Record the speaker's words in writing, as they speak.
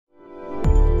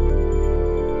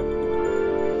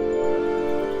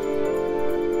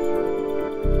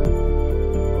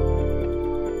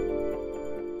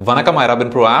வணக்கம்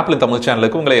iRobinPro ஆப்ல தமிழ்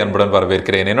சேனலுக்கு உங்களை அன்புடன்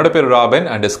வரவேற்கிறேன். என்னோட பேர் robin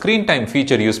and ScreenTime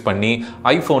feature use பண்ணி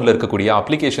iPhoneல இருக்கக்கூடிய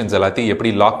அப்ளிகேஷன்ஸ் எல்லாத்தையும்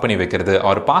எப்படி லாக் பண்ணி வைக்கிறது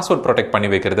ஆர் பாஸ்வேர்ட் ப்ரொடெக்ட் பண்ணி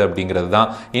வைக்கிறது அப்படிங்கிறது தான்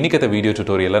இன்னைக்கு வீடியோ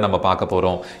டியூட்டோரியல்ல நம்ம பார்க்க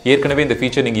போறோம். ஏற்கனவே இந்த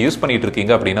ஃபீச்சர் நீங்க யூஸ் பண்ணிட்டு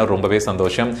இருக்கீங்க அப்படின்னா ரொம்பவே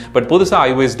சந்தோஷம். பட் புதுசா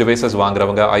iOS டிவைசஸ்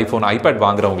வாங்குறவங்க iPhone, iPad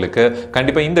வாங்குறவங்களுக்கு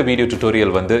கண்டிப்பா இந்த வீடியோ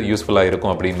டியூட்டோரியல் வந்து யூஸ்ஃபுல்லா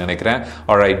இருக்கும் அப்படின்னு நினைக்கிறேன்.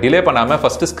 ஆல்ரைட், டிலே பண்ணாம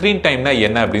ஃபர்ஸ்ட் ScreenTimeனா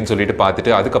என்ன அப்படின்னு சொல்லிட்டு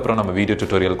பார்த்துட்டு அதுக்கப்புறம் நம்ம வீடியோ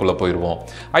டியூட்டோரியல்குள்ள போயிடுவோம்.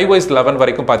 iOS 11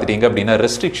 வரைக்கும் பார்த்துட்டீங்க அப்படின்னா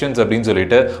அப்படின்னு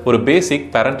சொல்லிட்டு ஒரு பேசிக்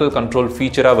பேரண்டல் கண்ட்ரோல்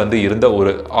ஃபீச்சரா வந்து இருந்த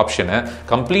ஒரு ஆப்ஷனை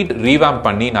கம்ப்ளீட் ரீவாம்ப்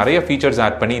பண்ணி நிறைய ஃபீச்சர்ஸ்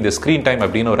ஆட் பண்ணி இந்த ScreenTime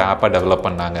அப்படின்னு ஒரு ஆப்பை டெவலப்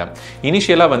பண்ணாங்க.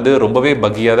 இனிஷியலா வந்து ரொம்பவே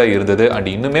பக்கியா தான் இருந்தது அண்ட்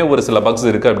இன்னுமே ஒரு சில பக்ஸ்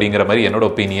இருக்கு அப்படிங்கிற மாதிரி என்னோட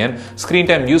ஒப்பீனியன்.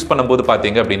 ScreenTime யூஸ் பண்ணும்போது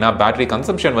பாத்தீங்க அப்படின்னா பேட்டரி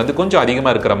கன்சம்ஷன் வந்து கொஞ்சம்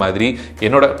அதிகமா இருக்கிற மாதிரி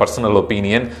என்னோட பர்சனல்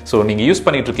ஒப்பீனியன். ஸோ நீங்க யூஸ்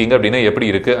பண்ணிட்டு இருக்கீங்க அப்படின்னா எப்படி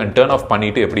இருக்கு அண்ட் டர்ன் ஆஃப்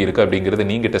பண்ணிட்டு எப்படி இருக்கு அப்படிங்கிறது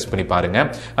நீங்க டெஸ்ட் பண்ணி பாருங்க.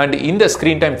 அண்ட் இந்த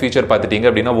ScreenTime ஃபீச்சர்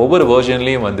பார்த்துட்டீங்க அப்படின்னா ஒவ்வொரு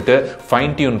வெர்ஷன்லயும் வந்துட்டு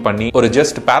ஃபைன் டியூன் பண்ணி ஒரு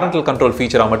ஜஸ்ட் பேரண்டல் கண்ட்ரோல்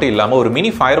ஃபீச்சரா மட்டும் இல்லாம ஒரு மினி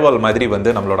ஃபயர்வால் மாதிரி வந்து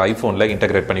நம்மளோட ஐபோன்ல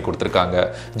இன்டகிரேட் பண்ணி கொடுத்திருக்காங்க.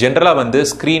 ஜெனரலா வந்து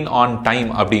ஸ்கிரீன் ஆன் டைம்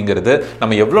அப்படிங்கிறது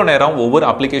நம்ம எவ்வளவு நேரம் ஒவ்வொரு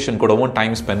அப்ளிகேஷன் கூடவும்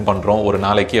டைம் ஸ்பெண்ட் பண்றோம் ஒரு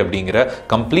நாளைக்கு அப்படிங்கிற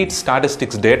கம்ப்ளீட்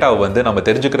ஸ்டாட்டிஸ்டிக்ஸ் டேட்டாவை வந்து நம்ம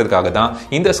தெரிஞ்சுக்கிறதுக்காக தான்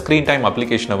இந்த ScreenTime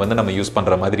அப்ளிகேஷனை வந்து நம்ம யூஸ்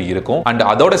பண்ற மாதிரி இருக்கும். அண்ட்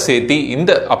அதோட சேர்த்து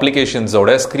இந்த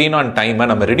அப்ளிகேஷன்ஸோட ஸ்கிரீன் ஆன் டைமை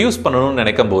நம்ம ரெடியூஸ் பண்ணணும்னு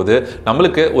நினைக்கும் போது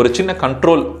நம்மளுக்கு ஒரு சின்ன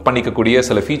கண்ட்ரோல் பண்ணிக்கக்கூடிய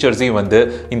சில ஃபீச்சர்ஸையும் வந்து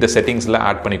இந்த செட்டிங்ஸ்ல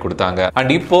ஆட் பண்ணி கொடுத்தாங்க.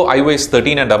 அண்ட் இப்போ iOS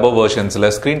 13 அண்ட் above வெர்ஷன்ஸ்ல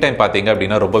ScreenTime பாத்தீங்க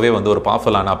அப்படின்னா ரொம்பவே வந்து ஒரு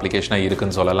பவர்ஃபுல்லான அப்ளிகேஷனா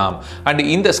இருக்குன்னு சொல்லலாம். அண்ட்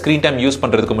இந்த ScreenTime யூஸ்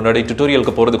பண்றதுக்கு முன்னாடி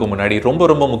டியூட்டோரியலுக்கு போறதுக்கு முன்னாடி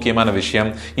ரொம்ப முக்கியமான விஷயம்,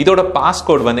 இதோட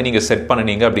பாஸ்கோட் வந்து நீங்க செட்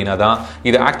பண்ணீங்க அப்படின்னா தான்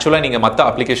இது ஆக்சுவலா நீங்க மத்த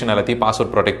அப்ளிகேஷன் எல்லாத்தையும்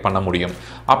பாஸ்வேர்ட் ப்ரொடெக்ட் பண்ண முடியும்.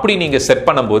 அப்படி நீங்க செட்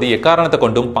பண்ணும்போது எக்காரணத்தை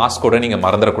கொண்டும் பாஸ்கோடை நீங்க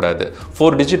மறந்துடக்கூடாது.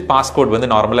 4 டிஜிட் பாஸ்கோட் வந்து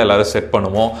நார்மலா எல்லாரும் செட்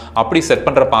பண்ணுவோம். அப்படி செட்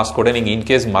பண்ற பாஸ்கோடை நீங்க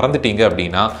இன்கேஸ் மறந்துட்டீங்க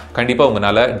அப்படின்னா கண்டிப்பா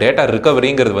உங்களால டேட்டா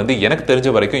ரிகவரிங்கிறது வந்து எனக்கு தெரிஞ்ச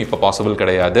வரைக்கும் இப்ப பாசிபிள்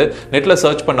கிடையாது. நெட்ல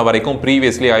சர்ச் பண்ண வரைக்கும்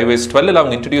ப்ரீவியஸ்லி iOS 12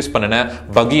 அவங்க இன்ட்ரோடியூஸ் பண்ணன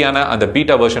பக்கியான அந்த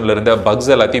பீட்டா வெர்ஷன்ல இருந்த பக்ஸ்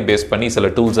எல்லாத்தையும் பேஸ் பண்ணி சில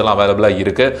டூல்ஸ் எல்லாம் அவைலபிளா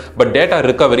இருக்கு. பட் டேட்டா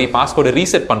ரிகவரி பாஸ்கோட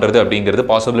ரீசெட் பண்றது அப்படிங்கிறது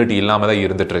பாசிபிலிட்டி இல்லாம தான்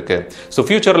இருந்துட்டு இருக்கு. ஸோ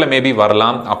ஃபியூச்சர்ல மேபி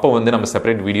வரலாம். அப்போ வந்து நம்ம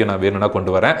செப்பரேட் வீடியோ நான் வேணும்னா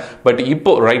கொண்டு வரேன். பட்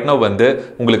இப்போ ரைட் நவ் வந்து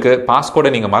உங்களுக்கு பாஸ்கோட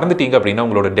நீங்க மறந்துட்டீங்க அப்படின்னா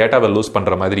உங்களோட டேட்டாவை லூஸ்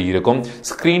பண்ற மாதிரி இருக்கும்.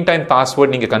 ScreenTime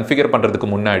பாஸ்வேர்ட் நீங்க கன்ஃபிகர் பண்றதுக்கு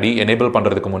முன்னாடி, எனேபிள்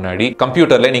பண்றதுக்கு முன்னாடி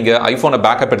கம்ப்யூட்டர்ல நீங்க ஐபோனை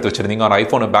பேக்கப் எடுத்து வச்சிருந்தீங்க ஒரு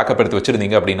ஐபோனை பேக்கப் எடுத்து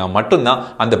வச்சிருந்தீங்க அப்படின்னா மட்டும்தான்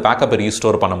அந்த பேக்கப்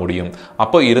ரீஸ்டோர் பண்ண முடியும்.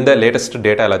 அப்போ இருந்த லேட்டஸ்ட்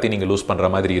டேட்டா எல்லாத்தையும் நீங்க லூஸ் பண்ற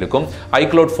மாதிரி இருக்கும்.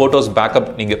 iCloud போட்டோஸ் பேக்கப்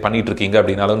நீங்க பண்ணிட்டு இருக்கீங்க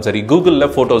அப்படினாலும் சரி, கூகுள்ல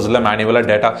போட்டோஸ்ல மேனுவலா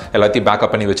டேட்டா எல்லாத்தையும்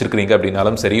பேக்கப் பண்ணி வச்சிருக்கீங்க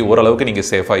அப்படினாலும் சரி, ஓரளவுக்கு நீங்க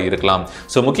சேஃபா இருக்கலாம்.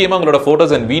 சோ முக்கியமா உங்களோட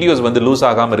போட்டோஸ் அண்ட் வீடியோஸ் வந்து லூஸ்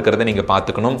ஆகாம இருக்கிறத நீங்க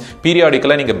பாத்துக்கணும்.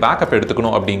 பீரியாடிக்கலா நீங்க பேக்கப்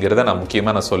எடுத்துக்கணும் அப்படிங்கறத நான்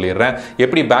முக்கியமா நான் சொல்லிடுறேன்.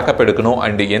 எப்படி பேக்கப் எடுக்கணும்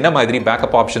அண்ட் என்ன மாதிரி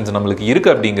பேக்கப் ஆப்ஷன்ஸ் நமக்கு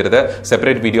இருக்கு அப்படிங்கறத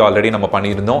செப்பரேட் வீடியோ ஆல்ரெடி நம்ம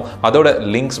பண்ணியிருந்தோம். அதோட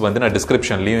லிங்க்ஸ் வந்து நான்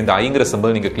டிஸ்கிரிப்ஷன்லயும் இந்த ஐங்கிற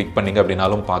சிம்பிள் நீங்க கிளிக் பண்ணீங்க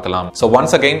அப்படினாலும் பார்க்கலாம். சோ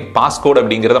ஒன்ஸ் அகைன் பாஸ்கோட்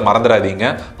அப்படிங்கறத மறந்துடாதீங்க.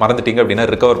 மறந்துட்டீங்க அப்படின்னா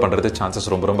ரிகவர் பண்றது சான்சஸ்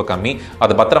ரொம்ப கம்மி.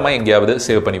 அதை பத்திரமா எங்கேயாவது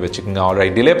சேவ் பண்ணி வச்சுக்கோங்க.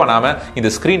 ஆல்ரைட், டிலே பண்ணாம இந்த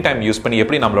ScreenTime யூஸ் பண்ணி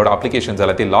எப்படி நம்மளோட அப்ளிகேஷன்ஸ்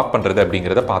எல்லாத்தையும் லாக் பண்றது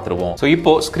அப்படிங்கறத பாத்துருவோம். சோ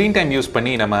இப்போ ScreenTime யூஸ்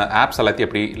பண்ணி நம்ம ஆப்ஸ் எல்லாத்தையும்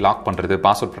எப்படி லாக் பண்றது,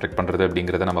 பாஸ்வேர்ட் ப்ரொடெக்ட் பண்றது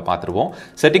அப்படிங்கறத நம்ம பாத்துருவோம்.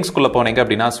 செட்டிங்ஸ் குள்ள போனீங்க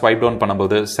அப்படின்னா ஸ்வைப் டவுன்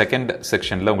பண்ணும்போது செகண்ட்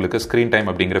செக்ஷன்ல உங்களுக்கு ScreenTime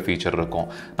அப்படிங்கிற ஃபீச்சர் இருக்கும்.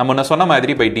 நம்ம முன்ன சொன்ன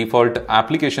மாதிரி பை டிஃபால்ட்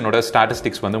அப்ளிகேஷனோட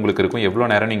ஸ்டாட்டிஸ்டிக்ஸ் வந்து உங்களுக்கு இருக்கும். எவ்வளவு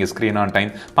நேரம் நீங்க screen on time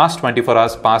past 24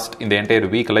 hours past இந்த என்டையர்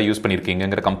வீக் எல்லாம் யூஸ்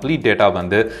பண்ணிருக்கீங்கங்கிற கம்ப்ளீட் டேட்டா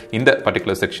வந்து இந்த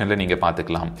பர்டிகுலர் செக்ஷன்ல நீங்க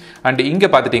பாத்துக்கலாம். அண்ட் இங்க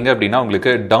பாத்துட்டீங்க அப்படின்னா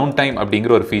உங்களுக்கு டவுன் டைம்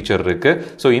அப்படிங்கிற ஒரு ஃபீச்சர் இருக்கு.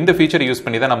 சோ இந்த ஃபீச்சர் யூஸ்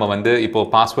பண்ணி தான் நம்ம வந்து இப்போ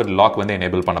பாஸ்வேர்ட் லாக் வந்து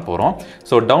எனேபிள் பண்ண போறோம்.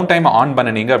 சோ டவுன் டைம் ஆன்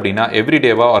பண்ணீங்க அப்படின்னா எவ்ரி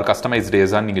டேவா ஆர் கஸ்டமைஸ்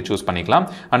டேஸா நீங்க சூஸ் பண்ணிக்கலாம்.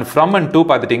 அண்ட் ஃப்ரம் அண்ட் டு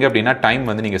பாத்துட்டீங்க அப்படின்னா டைம்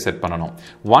வந்து நீங்க செட் பண்ணணும்.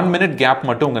 1 minute கேப்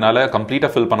மட்டும் உங்களால கம்ப்ளீட்டா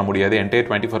ஃபில் பண்ண முடியாது. என்டையர்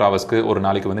 24 ஹவர்ஸ்க்கு ஒரு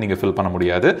நாளைக்கு வந்து நீங்க ஃபில் பண்ண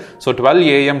முடியாது. சோ 12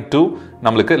 AM டு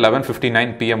நம்மளுக்கு 11:59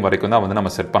 PM வரைக்கும் தான் வந்து நம்ம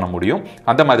செட் பண்ண முடியும்.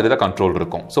 அந்த மாதிரி தான் கண்ட்ரோல்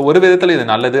இருக்கும். சோ ஒரு விதத்துல இது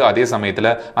நல்லது. அதே சமயத்துல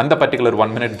அந்த பர்டிகுலர்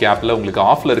 1 minute கேப்ல உங்களுக்கு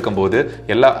ஆஃப்ல இருக்கும்போது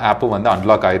எல்லா ஆப்பும் வந்து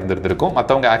அன்லாக் ஆயிருந்திருக்கும்.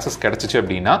 மற்றவங்க ஆக்சஸ் கிடைச்சிச்சு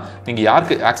அப்படின்னா நீங்க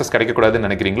யாருக்கு ஆக்சஸ் கிடைக்க கூடாதுன்னு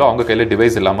நினைக்கிறீங்களோ அவங்க கையில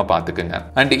டிவைஸ் இல்லாம பாத்துக்குங்க.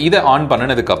 அண்ட் இதை ஆன்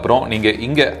பண்ணனதுக்கு அப்புறம் நீங்க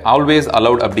இங்க ஆல்வேஸ்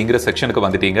அலவுட் அப்படிங்கிற செக்ஷனுக்கு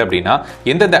வந்துட்டீங்க அப்படின்னா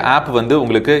எந்தெந்த ஆப் வந்து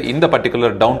உங்களுக்கு இந்த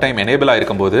பர்டிகுலர் டவுன் டைம் எனேபிள்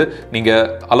ஆயிருக்கும் போது நீங்க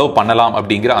அலோவ் பண்ணலாம்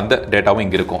அப்படிங்கிற அந்த டேட்டாவும்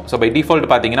இங்க இருக்கும். ஸோ பை டிஃபால்ட்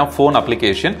பாத்தீங்கன்னா ஃபோன்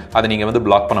அப்ளிகேஷன் அதை நீங்க வந்து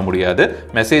பிளாக் பண்ண முடியாது.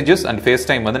 மெசேஜஸ் அண்ட் ஃபேஸ்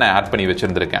டைம் வந்து நான் ஆட் பண்ணி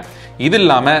வச்சிருந்திருக்கேன். இது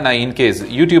இல்லாம நான் இன்கேஸ்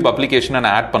யூடியூப் அப்ளிகேஷன் நான்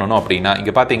ஆட் பண்ணணும் அப்படின்னா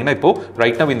இங்க பாத்தீங்கன்னா இப்போ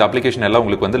ரைட் நவ் இந்த அப்ளிகேஷன் எல்லாம்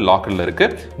உங்களுக்கு வந்து லாக்ல இருக்கு.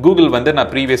 கூகுள் வந்து நான்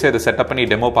ப்ரீவியஸா இதை செட்டப் பண்ணி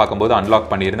டெமோ பார்க்கும்போது அன்லாக்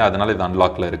பண்ணியிருந்தேன். அதனால இது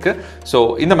அன்லாக்ல இருக்கு. சோ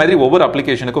இந்த மாதிரி ஒவ்வொரு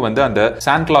அப்ளிகேஷனுக்கும் வந்து அந்த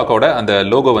சாண்ட்லாக்கோட அந்த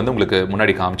லோகோ வந்து உங்களுக்கு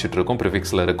முன்னாடி காமிச்சிட்டு இருக்கும்,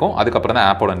 ப்ரிஃபிக்ஸ்ல இருக்கும். அதுக்கப்புறம் தான்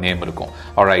ஆப்போட நேம் இருக்கும்.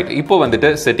 ஆல்ரைட், இப்போ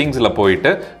வந்துட்டு செட்டிங்ஸ்ல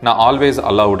போயிட்டு நான் ஆல்வேஸ்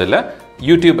அலவுட்ல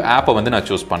யூடியூப் ஆப்பை வந்து நான்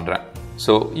சூஸ் பண்றேன்.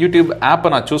 ஸோ யூடியூப் ஆப்பை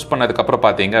நான் சூஸ் பண்ணதுக்கு அப்புறம்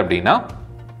பார்த்தீங்க அப்படின்னா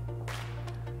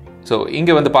ஸோ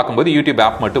இங்கே வந்து பார்க்கும்போது யூடியூப்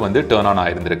ஆப் மட்டும் வந்து டர்ன் ஆன்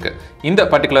ஆயிருந்திருக்கு. இந்த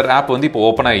பர்டிகுலர் ஆப் வந்து இப்போ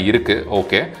ஓப்பன் ஆகி இருக்கு.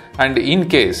 ஓகே, அண்ட்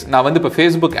இன்கேஸ் நான் வந்து இப்போ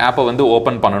ஃபேஸ்புக் ஆப்பை வந்து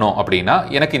ஓப்பன் பண்ணணும் அப்படின்னா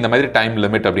எனக்கு இந்த மாதிரி டைம்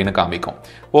லிமிட் அப்படின்னு காமிக்கும்.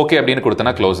 ஓகே அப்படின்னு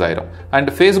கொடுத்தனா க்ளோஸ் ஆயிரும். அண்ட்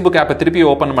ஃபேஸ்புக் ஆப்பை திருப்பி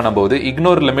ஓப்பன் பண்ணும்போது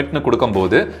இக்னோர் லிமிட்னு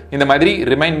கொடுக்கும்போது இந்த மாதிரி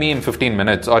remind me in 15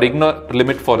 minutes R ignore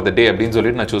limit for the டே அப்படின்னு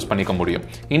சொல்லிட்டு நான் சூஸ் பண்ணிக்க முடியும்.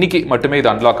 இன்னைக்கு மட்டுமே இது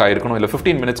அன்லாக் ஆயிருக்கணும், இல்லை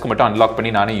 15 minutesக்கு மட்டும் அன்லாக்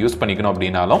பண்ணி நானே யூஸ் பண்ணிக்கணும்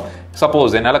அப்படின்னாலும்,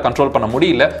 சப்போஸ் என்னால் கண்ட்ரோல் பண்ண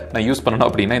முடியல நான் யூஸ் பண்ணணும்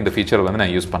அப்படின்னா இந்த ஃபீச்சர் வந்து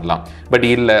நான் யூஸ் பண்ணலாம். பட்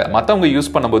இல்லை, மற்றவங்க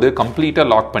யூஸ் பண்ணும்போது கம்ப்ளீட்டாக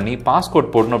லாக் பண்ணி பாஸ்கோட்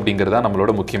போடணும் அப்படிங்கிறது தான்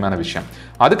நம்மளோட முக்கியமான விஷயம்.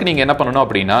 அதுக்கு நீங்கள் என்ன பண்ணணும்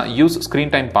அப்படின்னா யூஸ்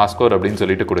ஸ்க்ரீன் டைம் பாஸ்கோட் அப்படின்னு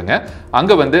சொல்லிட்டு கொடுங்க.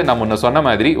 அங்கே வந்து நான் முன்ன சொன்ன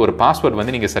மாதிரி ஒரு பாஸ்வேர்ட்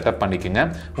வந்து நீங்கள் செட்டப் பண்ணிக்கோங்க.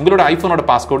 உங்களோட ஐஃபோனோட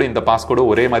பாஸ்கோடு இந்த பாஸ்கோடு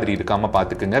ஒரே மாதிரி இருக்காமல்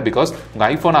பார்த்துக்குங்க. பிகாஸ் உங்கள்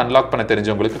ஐஃபோனை அன்லாக் பண்ண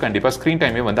தெரிஞ்சவங்களுக்கு கண்டிப்பாக ஸ்க்ரீன்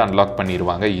டைமே வந்து அன்லாக்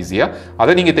பண்ணிடுவாங்க ஈஸியாக.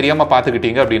 அதை நீங்கள் தெரியாமல்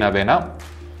பார்த்துக்கிட்டீங்க அப்படின்னா வேணா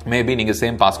மேபி நீங்கள்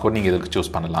சேம் பாஸ்கோட் நீங்கள் இதுக்கு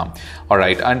சூஸ் பண்ணலாம்.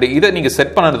 ஆல்ரைட், அண்ட் இதை நீங்கள்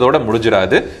செட் பண்ணதோட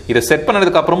முடிஞ்சிடாது. இதை செட்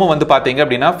பண்ணதுக்கு அப்புறமும் வந்து பார்த்தீங்க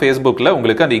அப்படின்னா ஃபேஸ்புக்கில்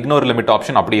உங்களுக்கு அந்த இக்னோர் லிமிட்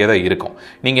ஆப்ஷன் அப்படியே தான் இருக்கும்.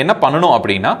 நீங்கள் என்ன பண்ணணும்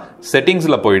அப்படின்னா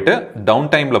செட்டிங்ஸில் போயிட்டு டவுன்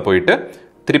டைமில் போயிட்டு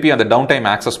திருப்பி அந்த டவுன்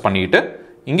டைம் ஆக்சஸ் பண்ணிட்டு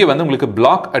இங்கே வந்து உங்களுக்கு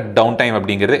பிளாக் அட் டவுன் டைம்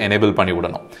அப்படிங்கிறது எனேபிள் பண்ணி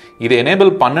விடணும். இது எனேபிள்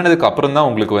பண்ணதுக்கு அப்புறம் தான்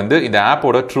உங்களுக்கு வந்து இந்த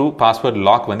ஆப்போட ட்ரூ பாஸ்வேர்ட்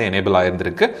லாக் வந்து எனேபிள்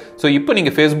ஆயிருந்திருக்கு. ஸோ இப்போ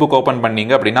நீங்கள் ஃபேஸ்புக் ஓப்பன்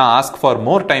பண்ணீங்க அப்படின்னா ஆஸ்க் ஃபார்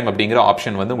மோர் டைம் அப்படிங்கிற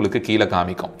ஆப்ஷன் வந்து உங்களுக்கு கீழே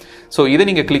காமிக்கும். ஸோ இதை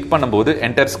நீங்கள் கிளிக் பண்ணும்போது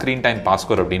என்டர் ஸ்க்ரீன் டைம்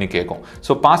பாஸ்கோட் அப்படின்னு கேட்கும்.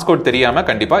 ஸோ பாஸ்கோட் தெரியாமல்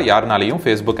கண்டிப்பாக யாருனாலையும்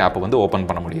ஃபேஸ்புக் ஆப்பை வந்து ஓப்பன்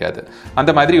பண்ண முடியாது.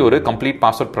 அந்த மாதிரி ஒரு கம்ப்ளீட்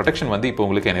பாஸ்வேர்ட் ப்ரொடெக்ஷன் வந்து இப்போ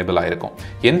உங்களுக்கு எனேபிள் ஆயிருக்கும்.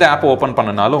 எந்த ஆப் ஓப்பன்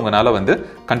பண்ணனாலும் உங்களால் வந்து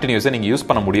கண்டினியூஸாக நீங்கள் யூஸ்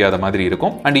பண்ண முடியாத மாதிரி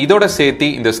இருக்கும். அண்ட் இதோட சேர்த்து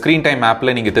இந்த ஸ்க்ரீன் டைம் ஆப்பில்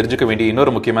நீங்க தெரிஞ்சுக்க வேண்டிய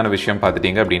இன்னொரு முக்கியமான விஷயம்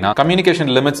பார்த்துட்டீங்க அப்படின்னா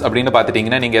கம்யூனிகேஷன் லிமிட்ஸ் அப்படின்னு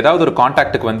பார்த்துட்டீங்கன்னா நீங்க ஏதாவது ஒரு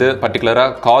கான்டாக்ட்டுக்கு வந்து பர்டிகுலரா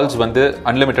கால்ஸ் வந்து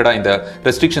அன்லிமிட்டடா இந்த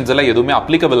ரெஸ்ட்ரிக்ஷன்ஸ் எல்லாம் எதுவுமே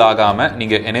அப்ளிகபிள் ஆகாம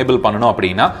நீங்க எனேபிள் பண்ணணும்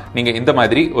அப்படின்னா நீங்க இந்த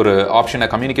மாதிரி ஒரு ஆப்ஷனை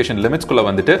கம்யூனிகேஷன் லிமிட்ஸ்குள்ள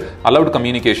வந்துட்டு allowed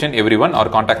communication everyone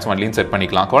R contacts ஒன்லின்னு set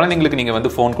பண்ணிக்கலாம். குழந்தைங்களுக்கு நீங்க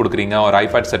வந்து ஃபோன் கொடுக்குறீங்க ஒரு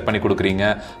ஐபேட் செட் பண்ணி கொடுக்குறீங்க,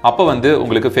 அப்போ வந்து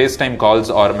உங்களுக்கு face time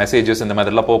calls R messages இந்த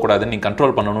மாதிரிலாம் போகக்கூடாதுன்னு நீங்க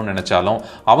கண்ட்ரோல் பண்ணணும்னு நினைச்சாலும்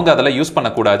அவங்க அதெல்லாம் யூஸ்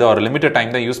பண்ணக்கூடாது ஒரு லிமிட்டட்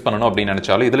டைம் தான் யூஸ் பண்ணணும் அப்படின்னு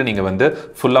நினைச்சாலும் இதுல நீங்க வந்து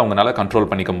ஃபுல்லா உங்களால கண்ட்ரோல்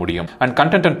பண்ணிக்க முடியும். And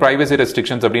content and privacy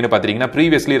restrictions அப்படின்னு பாத்தீங்கன்னா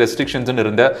previously ரெஸ்ட்ரிக்ஷன்ஸ்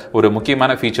இருந்த ஒரு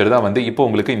முக்கியமான ஃபீச்சர் தான் வந்து இப்போ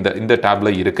உங்களுக்கு இந்த டேப்ல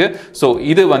இருக்கு. சோ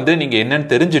இது வந்து நீங்க என்னன்னு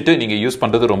தெரிஞ்சிட்டு நீங்க யூஸ்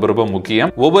பண்றது ரொம்ப ரொம்ப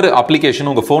முக்கியம். ஒவ்வொரு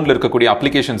அப்ளிகேஷனும் உங்க போன்ல இருக்கக்கூடிய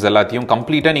அப்ளிகேஷன்ஸ் எல்லாத்தையும்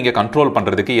கம்ப்ளீட்டா நீங்க கண்ட்ரோல்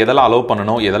பண்றதுக்கு எதெல்லாம் அலோவ்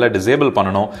பண்ணணும் எதெல்லாம் டிசேபிள்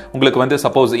பண்ணணும். உங்களுக்கு வந்து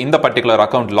சப்போஸ் இந்த பர்டிகுலர்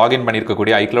அக்கௌண்ட் லாகின்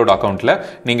பண்ணிருக்கக்கூடிய iCloud அக்கௌண்ட்ல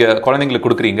நீங்க குழந்தைங்களுக்கு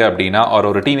கொடுக்குறீங்க அப்படின்னா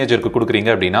ஒரு டீனேஜருக்கு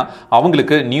கொடுக்குறீங்க அப்படின்னா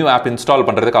அவங்களுக்கு நியூ ஆப் இன்ஸ்டால்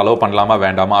பண்றதுக்கு அலோவ் பண்ணலாமா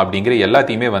வேண்டாமா அப்படிங்கிற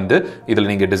எல்லாத்தையுமே வந்து இதுல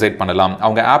நீங்க டிசைட் பண்ணலாம்.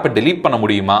 அவங்க ஆப்பை டெலீட் பண்ண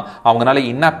முடியுமா, அவங்களால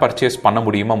இன்-ஆப் பர்ச்சேஸ் பண்ண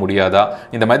முடியுமா முடியாதா,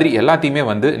 இந்த மாதிரி எல்லாத்தையுமே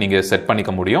வந்து நீங்க செட்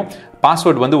பண்ணிக்க முடியும்.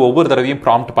 பாஸ்வேர்ட் வந்து ஒவ்வொரு தடவையும்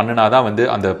ப்ராம்ப்ட் பண்ணினாதான் வந்து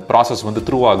அந்த ப்ராசஸ் வந்து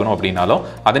த்ரூ ஆகணும் அப்படின்னாலும்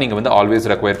அதை நீங்க வந்து ஆல்வேஸ்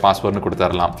ரெக்வயர் பாஸ்வேர்ட்னு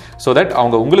கொடுத்துடலாம். ஸோ தட்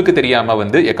அவங்க உங்களுக்கு தெரியாம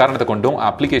வந்து எக்காரணத்தை கொண்டும்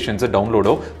அப்ளிகேஷன்ஸை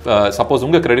டவுன்லோடோ சப்போஸ்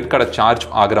உங்க கிரெடிட் கார்டை சார்ஜ்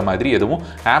ஆகிற மாதிரி எதுவும்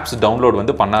ஆப்ஸ் டவுன்லோட்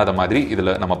வந்து பண்ணாத மாதிரி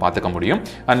இதுல நம்ம பார்த்துக்க முடியும்.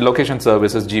 And location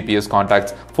services GPS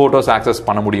contacts photos access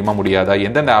பண்ண முடியுமா முடியாதா,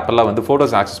 எந்தெந்த ஆப்பெல்லாம் வந்து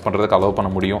போட்டோஸ் ஆக்சஸ் பண்றதுக்கு அலோவ் பண்ண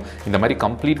முடியும், இந்த மாதிரி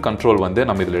கம்ப்ளீட் கண்ட்ரோல் வந்து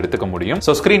நம்ம இதில் எடுத்துக்க முடியும்.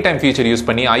 So screen time feature use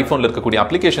பண்ணி ஐபோன்ல இருக்கக்கூடிய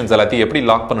அப்ளிகேஷன்ஸ் எல்லாத்தையும் எப்படி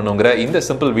லாக் பண்ணணுங்கிற இந்த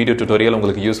சிம்பிள் வீடியோ டியூட்டோரியல்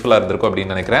உங்களுக்கு யூஸ்ஃபுல்லா இருந்திருக்கும்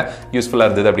அப்படின்னு நினைக்கிறேன். யூஸ்ஃபுல்லா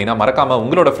இருந்தது அப்படின்னா மறக்காம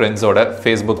உங்களோட ஃப்ரெண்ட்ஸோட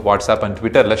ஃபேஸ்புக் வாட்ஸ்அப் அண்ட்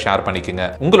ட்விட்டர்ல ஷேர் பண்ணிக்கங்க.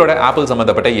 உங்களோட ஆப்பிள்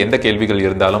சம்பந்தப்பட்ட எந்த கேள்விகள்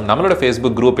இருந்தாலும் நம்மளோட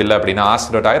ஃபேஸ்புக் குரூப் இல்லை அப்படின்னா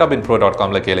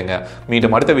ask.iRobinPro.com கேளுங்க.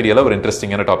 மீண்டும் அடுத்த வீடியோல ஒரு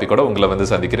இன்ட்ரெஸ்டிங்கான டாபிக்கோட உங்களை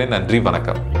வந்து சந்திக்கிறேன். நன்றி,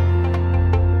 வணக்கம்.